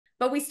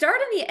But we start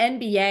in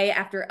the NBA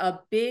after a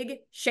big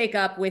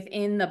shakeup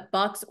within the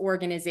Bucks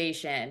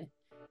organization.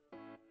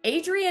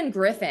 Adrian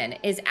Griffin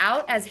is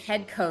out as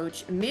head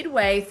coach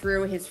midway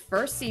through his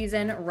first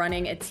season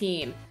running a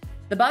team.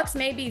 The Bucks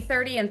may be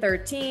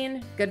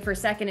 30-13, good for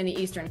second in the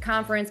Eastern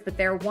Conference, but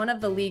they're one of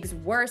the league's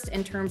worst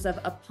in terms of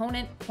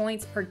opponent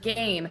points per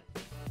game.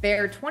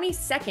 They're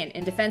 22nd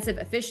in defensive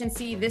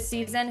efficiency this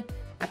season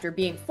after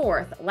being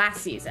fourth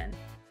last season.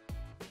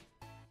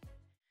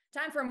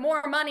 Time for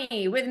more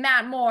money with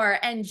Matt Moore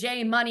and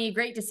Jay Money.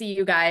 Great to see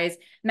you guys.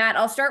 Matt,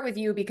 I'll start with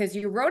you because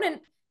you wrote an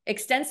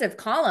extensive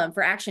column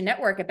for Action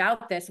Network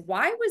about this.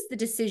 Why was the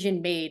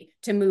decision made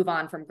to move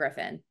on from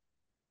Griffin?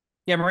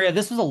 Yeah, Maria,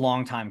 this was a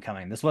long time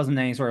coming. This wasn't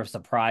any sort of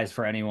surprise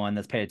for anyone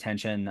that's paid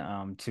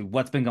attention to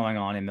what's been going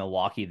on in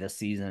Milwaukee this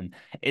season.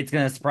 It's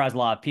going to surprise a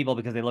lot of people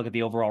because they look at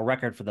the overall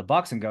record for the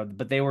Bucks and go,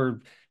 but they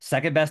were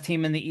second best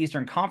team in the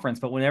Eastern Conference.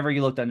 But whenever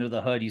you looked under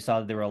the hood, you saw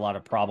that there were a lot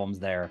of problems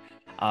there.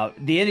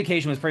 The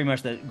indication was pretty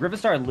much that Griffin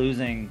started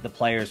losing the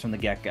players from the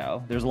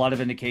get-go. There's a lot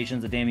of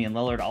indications that Damian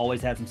Lillard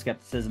always had some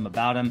skepticism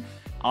about him.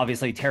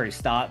 Obviously, Terry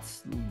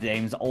Stotts,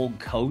 Dame's old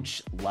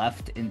coach,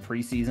 left in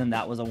preseason.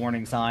 That was a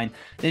warning sign.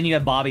 Then you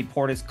have Bobby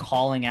Portis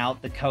calling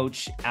out the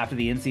coach after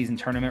the in-season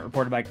tournament,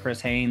 reported by Chris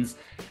Haynes.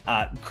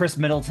 Chris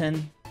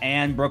Middleton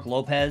and Brook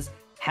Lopez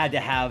had to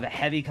have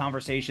heavy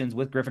conversations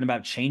with Griffin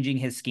about changing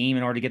his scheme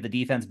in order to get the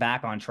defense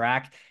back on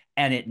track,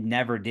 and it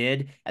never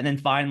did. And then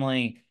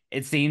finally,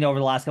 it seemed over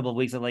the last couple of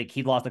weeks that like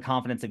he'd lost the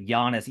confidence of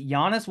Giannis.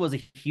 Giannis was a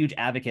huge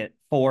advocate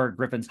for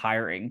Griffin's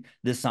hiring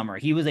this summer.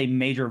 He was a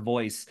major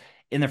voice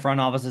in the front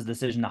office's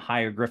decision to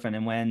hire Griffin.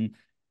 And when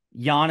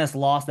Giannis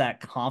lost that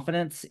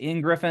confidence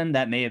in Griffin,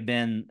 that may have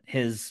been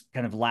his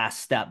kind of last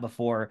step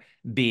before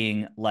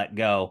being let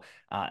go.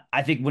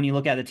 I think when you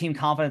look at the team,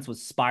 confidence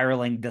was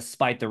spiraling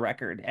despite the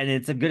record. And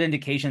it's a good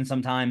indication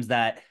sometimes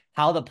that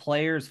how the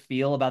players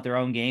feel about their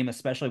own game,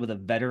 especially with a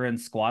veteran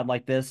squad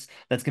like this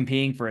that's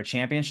competing for a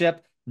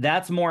championship,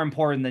 that's more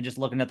important than just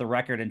looking at the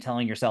record and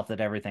telling yourself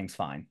that everything's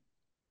fine.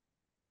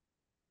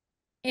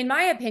 In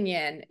my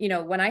opinion,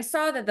 when I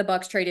saw that the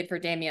Bucks traded for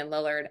Damian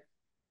Lillard,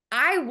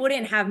 I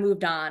wouldn't have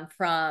moved on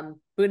from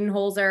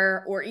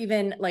Budenholzer or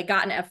even like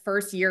gotten a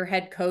first-year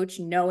head coach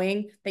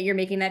knowing that you're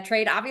making that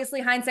trade. Obviously,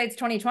 hindsight's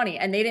 2020,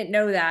 and they didn't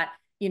know that,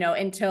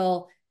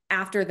 until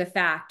after the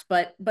fact.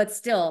 But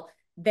still,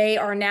 they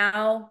are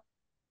now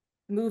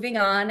moving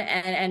on,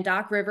 and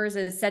Doc Rivers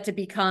is set to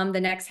become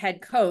the next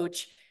head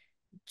coach.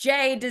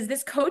 Jay, does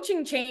this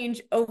coaching change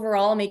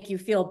overall make you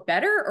feel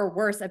better or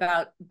worse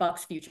about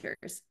Bucks'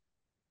 futures?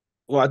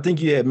 Well, I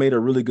think you had made a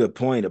really good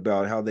point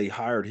about how they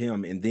hired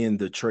him and then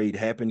the trade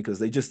happened because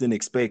they just didn't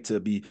expect to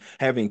be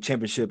having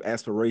championship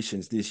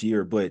aspirations this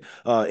year. But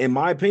in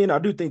my opinion, I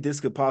do think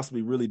this could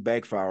possibly really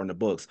backfire on the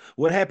Bucks.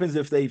 What happens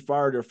if they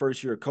fire their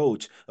first year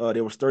coach?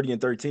 They were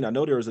 30-13. I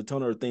know there was a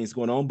ton of things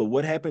going on, but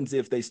what happens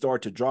if they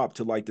start to drop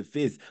to like the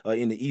fifth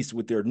in the East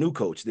with their new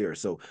coach there?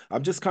 So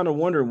I'm just kind of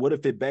wondering what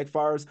if it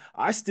backfires?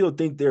 I still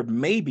think they're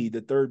maybe the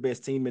third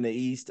best team in the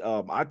East.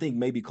 I think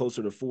maybe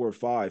closer to 4 or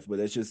 5, but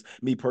that's just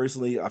me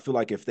personally. I feel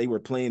like if they were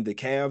playing the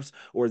Cavs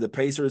or the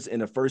Pacers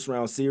in a first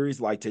round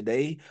series like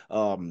today,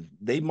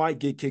 they might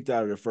get kicked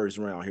out of the first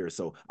round here.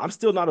 So I'm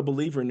still not a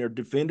believer in their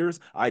defenders.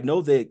 I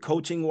know that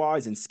coaching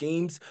wise and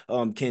schemes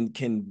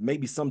can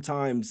maybe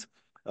sometimes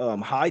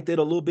hide that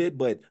a little bit,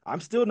 but I'm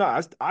still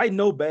not. I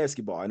know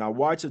basketball and I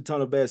watch a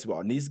ton of basketball.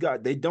 And these guys,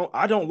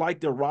 I don't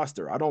like their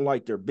roster. I don't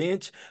like their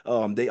bench.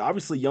 They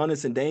obviously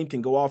Giannis and Dame can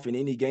go off in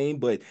any game,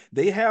 but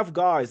they have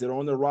guys that are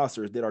on their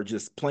rosters that are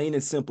just plain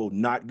and simple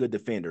not good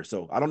defenders.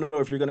 So I don't know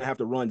if you're going to have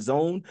to run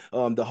zone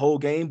the whole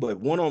game, but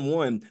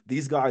one-on-one,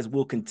 these guys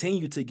will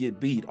continue to get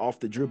beat off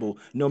the dribble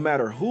no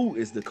matter who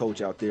is the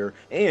coach out there.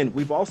 And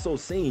we've also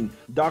seen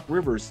Doc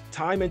Rivers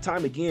time and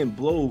time again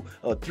blow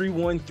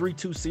 3-1,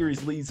 3-2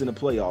 series leads in the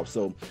playoffs.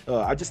 So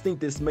I just think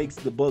this makes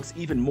the Bucks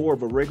even more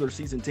of a regular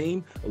season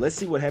team. Let's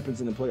see what happens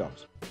in the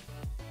playoffs.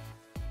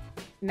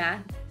 Matt?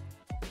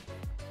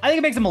 I think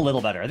it makes them a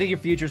little better. I think your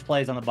futures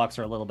plays on the Bucks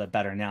are a little bit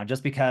better now,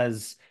 just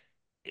because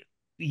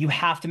you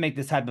have to make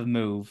this type of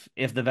move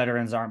if the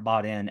veterans aren't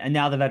bought in. And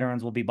now the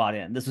veterans will be bought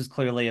in. This is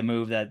clearly a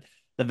move that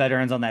the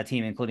veterans on that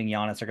team, including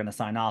Giannis, are going to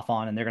sign off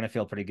on, and they're going to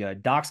feel pretty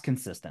good. Doc's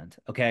consistent.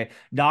 Okay.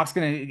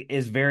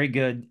 Is very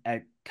good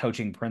at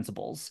coaching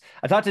principles.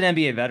 I talked to an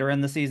NBA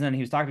veteran this season. He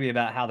was talking to me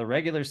about how the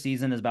regular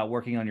season is about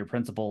working on your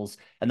principles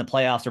and the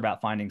playoffs are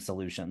about finding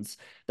solutions.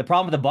 The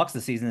problem with the Bucks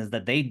this season is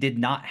that they did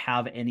not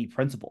have any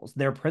principles.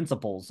 Their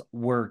principles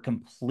were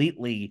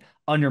completely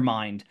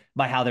undermined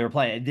by how they were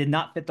playing. It did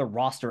not fit the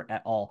roster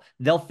at all.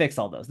 They'll fix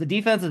all those. The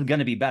defense is going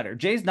to be better.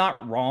 Jay's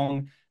not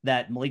wrong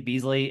that Malik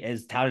Beasley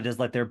is touted as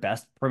like their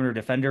best perimeter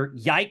defender.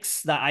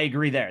 Yikes. I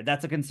agree there.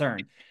 That's a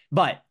concern.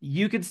 But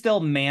you could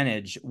still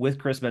manage with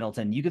Chris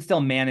Middleton. You could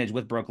still manage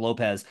with Brook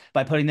Lopez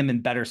by putting them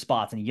in better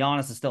spots. And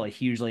Giannis is still a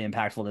hugely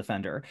impactful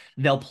defender.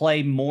 They'll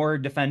play more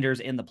defenders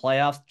in the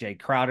playoffs. Jay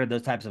Crowder,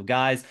 those types of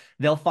guys.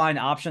 They'll find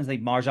options. I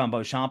think Marjon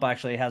Beauchamp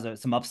actually has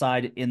some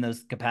upside in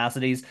those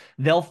capacities.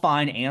 They'll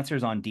find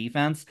answers on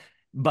defense.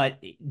 But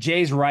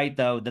Jay's right,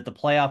 though, that the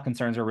playoff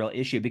concerns are a real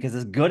issue because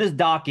as good as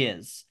Doc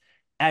is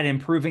at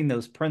improving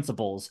those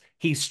principles,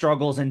 he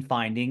struggles in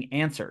finding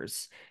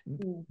answers.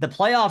 The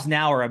playoffs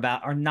now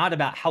are not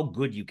about how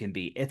good you can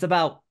be. It's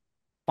about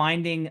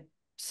finding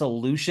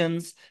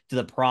solutions to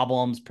the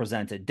problems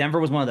presented. Denver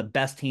was one of the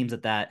best teams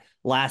at that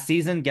last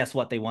season. Guess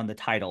what? They won the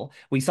title.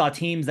 We saw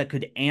teams that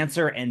could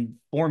answer and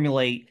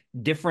formulate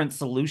different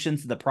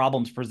solutions to the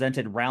problems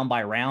presented round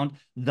by round.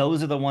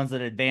 Those are the ones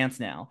that advance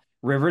now.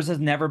 Rivers has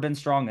never been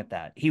strong at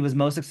that. He was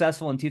most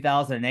successful in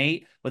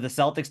 2008 with the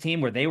Celtics team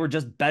where they were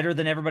just better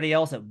than everybody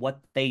else at what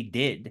they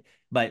did.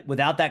 But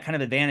without that kind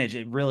of advantage,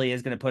 it really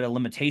is going to put a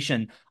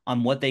limitation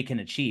on what they can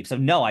achieve. So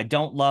no, I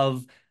don't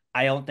want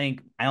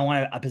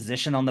a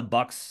position on the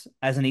Bucks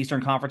as an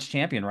Eastern Conference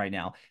champion right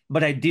now.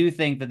 But I do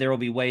think that there will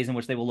be ways in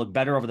which they will look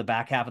better over the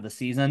back half of the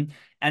season,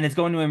 and it's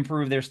going to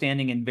improve their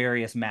standing in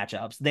various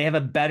matchups. They have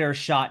a better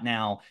shot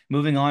now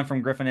moving on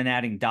from Griffin and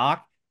adding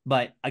Doc,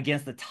 but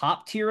against the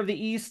top tier of the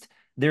East,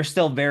 they're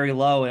still very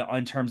low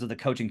in terms of the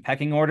coaching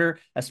pecking order,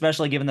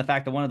 especially given the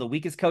fact that one of the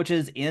weakest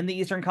coaches in the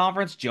Eastern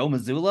Conference, Joe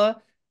Mazzulla,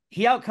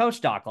 he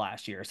outcoached Doc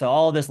last year. So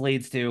all of this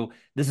leads to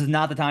this is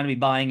not the time to be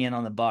buying in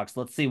on the Bucks.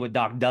 Let's see what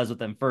Doc does with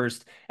them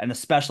first, and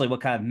especially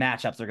what kind of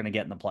matchups they're going to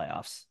get in the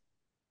playoffs.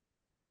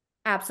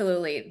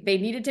 Absolutely. They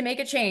needed to make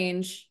a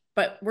change,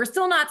 but we're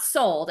still not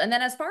sold. And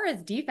then as far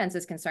as defense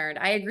is concerned,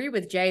 I agree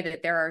with Jay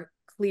that there are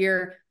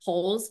clear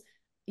holes,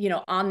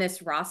 on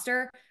this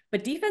roster,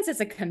 but defense is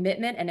a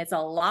commitment, and it's a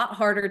lot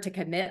harder to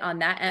commit on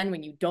that end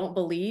when you don't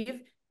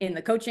believe in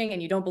the coaching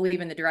and you don't believe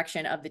in the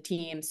direction of the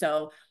team.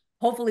 So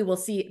hopefully we'll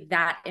see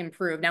that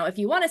improve. Now, if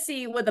you want to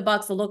see what the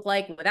Bucks will look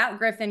like without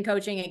Griffin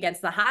coaching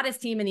against the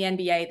hottest team in the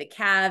NBA, the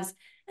Cavs,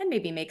 and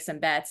maybe make some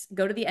bets,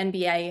 go to the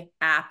NBA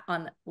app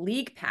on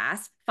League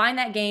Pass, find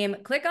that game,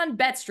 click on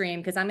BetStream,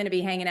 because I'm going to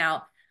be hanging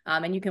out,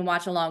 and you can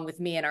watch along with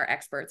me and our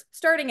experts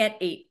starting at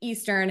 8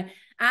 Eastern.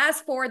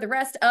 As for the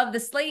rest of the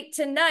slate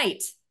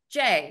tonight,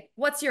 Jay,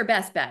 what's your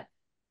best bet?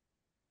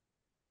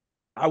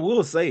 I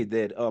will say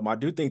that I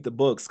do think the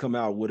Bucks come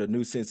out with a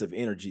new sense of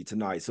energy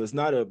tonight. So it's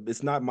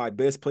not my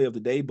best play of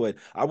the day, but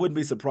I wouldn't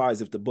be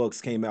surprised if the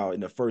Bucks came out in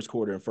the first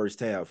quarter and first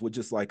half with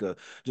just like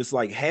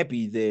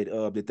happy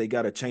that they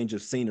got a change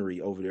of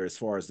scenery over there as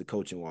far as the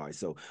coaching wise.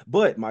 So,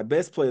 but my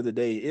best play of the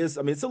day is,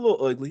 it's a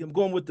little ugly. I'm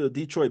going with the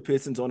Detroit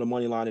Pistons on the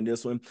money line in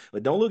this one,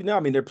 but don't look now.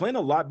 They're playing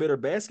a lot better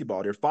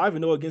basketball. They're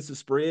 5-0 against the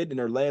spread in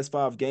their last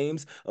 5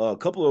 games. A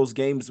couple of those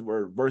games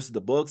were versus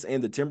the Bucks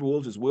and the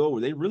Timberwolves as well,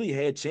 where they really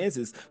had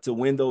chances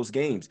to win those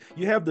games.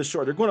 You have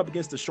they're going up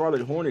against the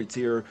Charlotte Hornets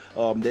here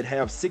that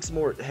have six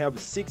more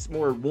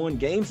won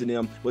games in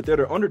them, but they're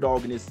the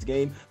underdog in this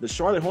game. The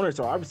Charlotte Hornets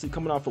are obviously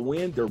coming off a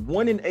win. They're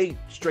 1-8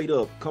 straight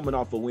up coming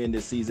off a win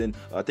this season.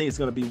 I think it's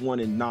going to be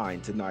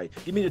 1-9 tonight.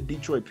 Give me the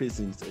Detroit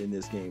Pistons in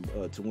this game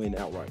to win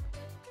outright.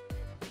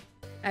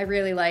 I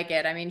really like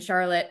it.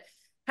 Charlotte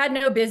had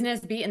no business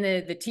beating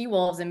the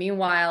T-Wolves, and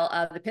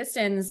meanwhile, the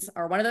Pistons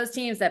are one of those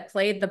teams that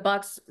played the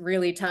Bucks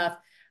really tough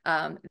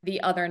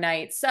the other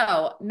night.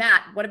 So,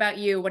 Matt, what about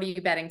you? What are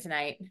you betting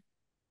tonight?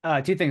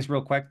 2 things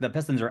real quick. The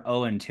Pistons are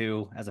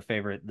 0-2 as a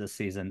favorite this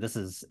season. This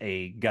is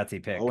a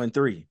gutsy pick.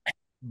 0-3.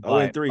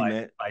 0-3,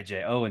 Matt. By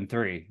Jay.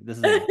 0-3. This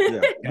is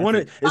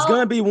it's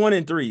gonna be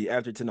 1-3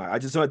 after tonight. I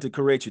just wanted to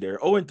correct you there.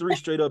 0-3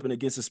 straight up and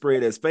against the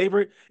spread as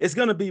favorite. It's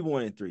gonna be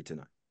 1-3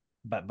 tonight.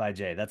 But by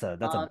Jay, that's a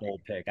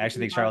bold pick. I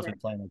actually think Charlotte's been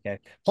playing okay.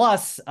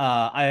 Plus,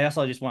 I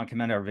also just want to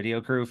commend our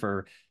video crew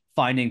for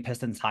finding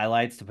Pistons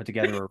highlights to put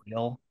together a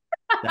reel.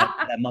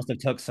 That must have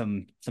took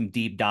some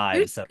deep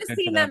dives. We've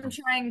seen them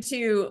trying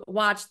to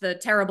watch the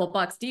terrible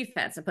Bucks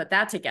defense and put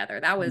that together.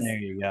 That was there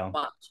you go.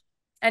 Watch.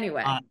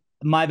 Anyway.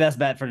 My best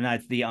bet for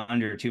tonight's the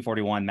under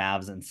 241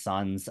 Mavs and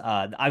Suns.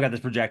 I've got this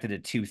projected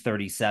at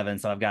 237,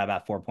 so I've got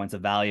about 4 points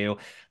of value.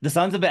 The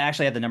Suns have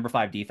actually had the number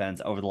 5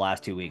 defense over the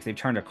last 2 weeks. They've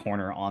turned a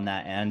corner on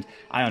that end.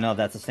 I don't know if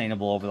that's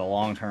sustainable over the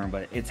long term,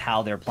 but it's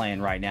how they're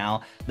playing right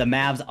now. The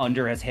Mavs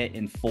under has hit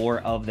in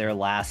 4 of their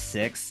last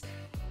 6.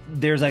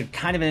 There's a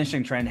kind of an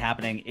interesting trend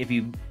happening. If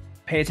you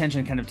pay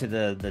attention kind of to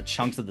the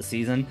chunks of the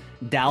season,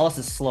 Dallas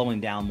is slowing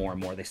down more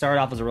and more. They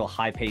started off as a real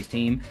high-paced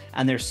team,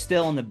 and they're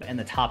still in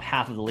the top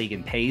half of the league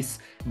in pace,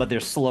 but they're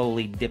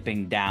slowly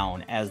dipping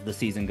down as the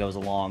season goes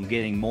along,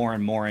 getting more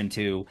and more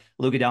into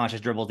Luka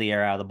Doncic dribbles the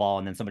air out of the ball,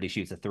 and then somebody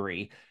shoots a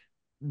 3.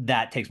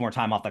 That takes more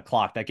time off the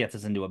clock. That gets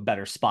us into a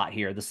better spot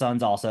here. The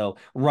Suns also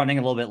running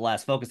a little bit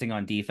less, focusing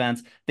on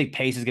defense. I think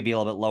pace is going to be a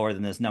little bit lower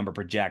than this number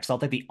projects. So I'll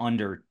take the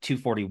under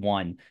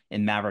 241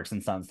 in Mavericks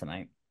and Suns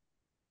tonight.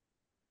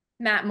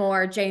 Matt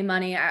Moore, Jay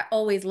Money. I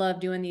always love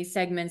doing these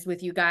segments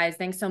with you guys.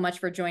 Thanks so much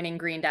for joining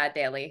Green Dad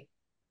Daily.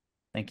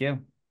 Thank you.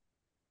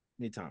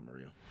 Anytime,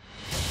 Maria.